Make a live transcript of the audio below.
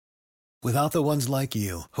Without the ones like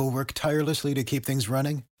you, who work tirelessly to keep things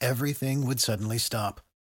running, everything would suddenly stop.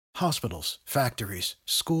 Hospitals, factories,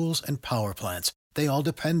 schools, and power plants, they all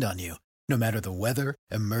depend on you. No matter the weather,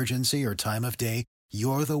 emergency, or time of day,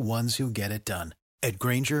 you're the ones who get it done. At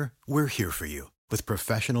Grainger, we're here for you with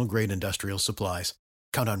professional-grade industrial supplies.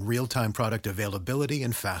 Count on real-time product availability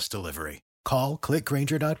and fast delivery. Call,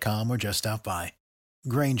 clickgrainger.com, or just stop by.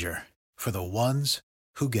 Grainger, for the ones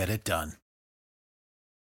who get it done.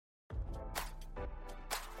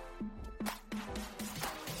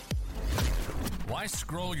 Why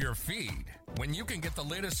scroll your feed when you can get the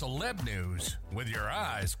latest celeb news with your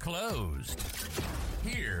eyes closed?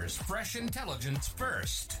 Here's fresh intelligence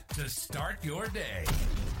first to start your day.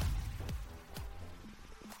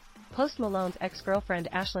 Post Malone's ex-girlfriend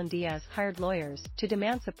Ashlyn Diaz hired lawyers to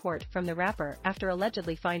demand support from the rapper after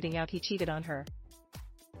allegedly finding out he cheated on her.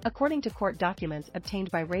 According to court documents obtained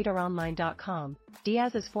by RadarOnline.com,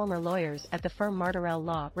 Diaz's former lawyers at the firm Martorell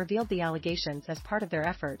Law revealed the allegations as part of their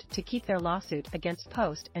effort to keep their lawsuit against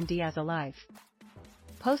Post and Diaz alive.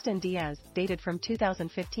 Post and Diaz dated from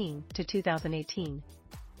 2015 to 2018.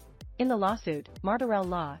 In the lawsuit, Martorell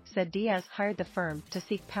Law said Diaz hired the firm to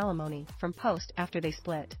seek palimony from Post after they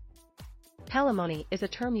split. Palimony is a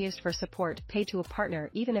term used for support paid to a partner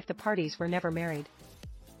even if the parties were never married.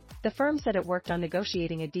 The firm said it worked on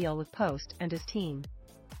negotiating a deal with Post and his team.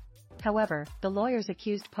 However, the lawyers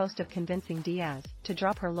accused Post of convincing Diaz to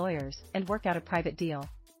drop her lawyers and work out a private deal.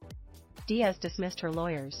 Diaz dismissed her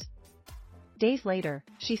lawyers. Days later,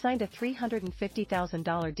 she signed a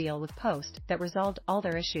 $350,000 deal with Post that resolved all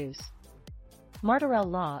their issues. Martorell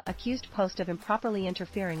Law accused Post of improperly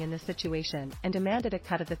interfering in the situation and demanded a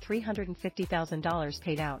cut of the $350,000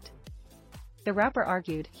 paid out. The rapper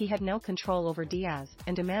argued he had no control over Diaz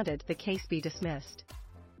and demanded the case be dismissed.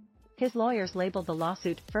 His lawyers labeled the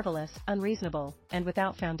lawsuit frivolous, unreasonable, and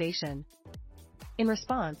without foundation. In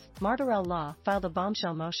response, Martorell Law filed a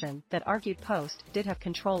bombshell motion that argued Post did have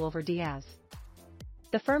control over Diaz.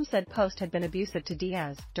 The firm said Post had been abusive to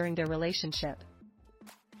Diaz during their relationship.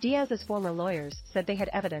 Diaz's former lawyers said they had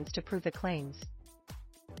evidence to prove the claims.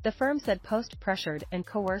 The firm said Post pressured and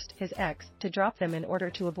coerced his ex to drop them in order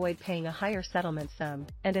to avoid paying a higher settlement sum,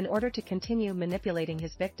 and in order to continue manipulating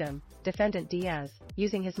his victim, defendant Diaz,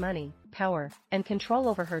 using his money, power, and control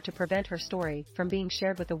over her to prevent her story from being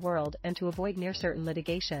shared with the world and to avoid near-certain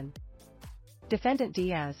litigation. Defendant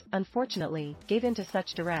Diaz, unfortunately, gave in to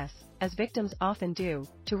such duress, as victims often do,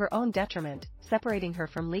 to her own detriment, separating her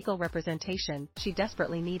from legal representation she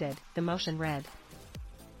desperately needed, the motion read.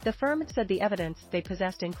 The firm said the evidence they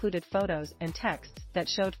possessed included photos and texts that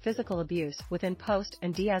showed physical abuse within Post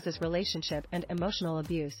and Diaz's relationship and emotional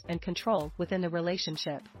abuse and control within the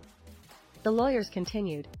relationship. The lawyers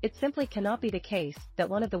continued, it simply cannot be the case that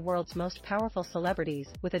one of the world's most powerful celebrities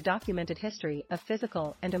with a documented history of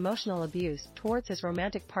physical and emotional abuse towards his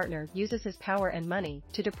romantic partner uses his power and money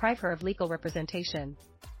to deprive her of legal representation.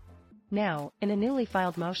 Now, in a newly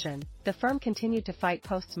filed motion, the firm continued to fight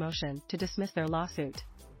Post's motion to dismiss their lawsuit.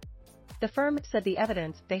 The firm said the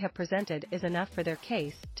evidence they have presented is enough for their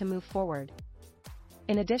case to move forward.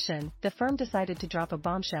 In addition, the firm decided to drop a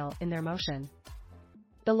bombshell in their motion.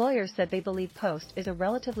 The lawyers said they believe Post is a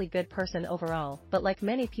relatively good person overall, but like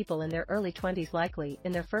many people in their early 20s, likely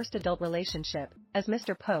in their first adult relationship, as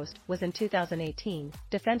Mr. Post was in 2018,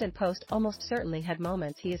 defendant Post almost certainly had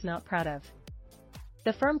moments he is not proud of.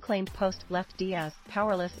 The firm claimed Post left Diaz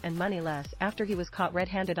powerless and moneyless after he was caught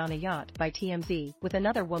red-handed on a yacht by TMZ with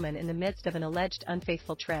another woman in the midst of an alleged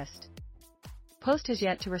unfaithful tryst. Post has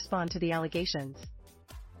yet to respond to the allegations.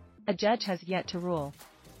 A judge has yet to rule.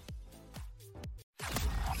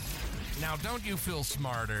 Now don't you feel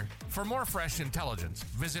smarter? For more fresh intelligence,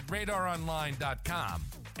 visit RadarOnline.com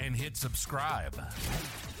and hit subscribe.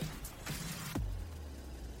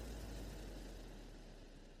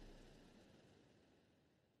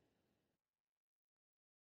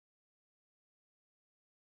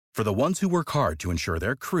 For the ones who work hard to ensure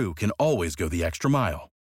their crew can always go the extra mile,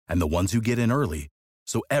 and the ones who get in early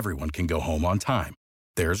so everyone can go home on time,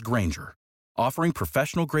 there's Grainger, offering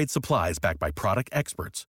professional-grade supplies backed by product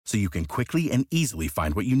experts so you can quickly and easily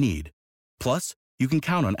find what you need. Plus, you can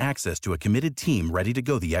count on access to a committed team ready to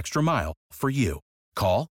go the extra mile for you.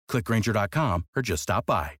 Call, click Grainger.com, or just stop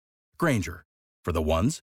by. Grainger, for the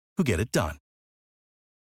ones who get it done.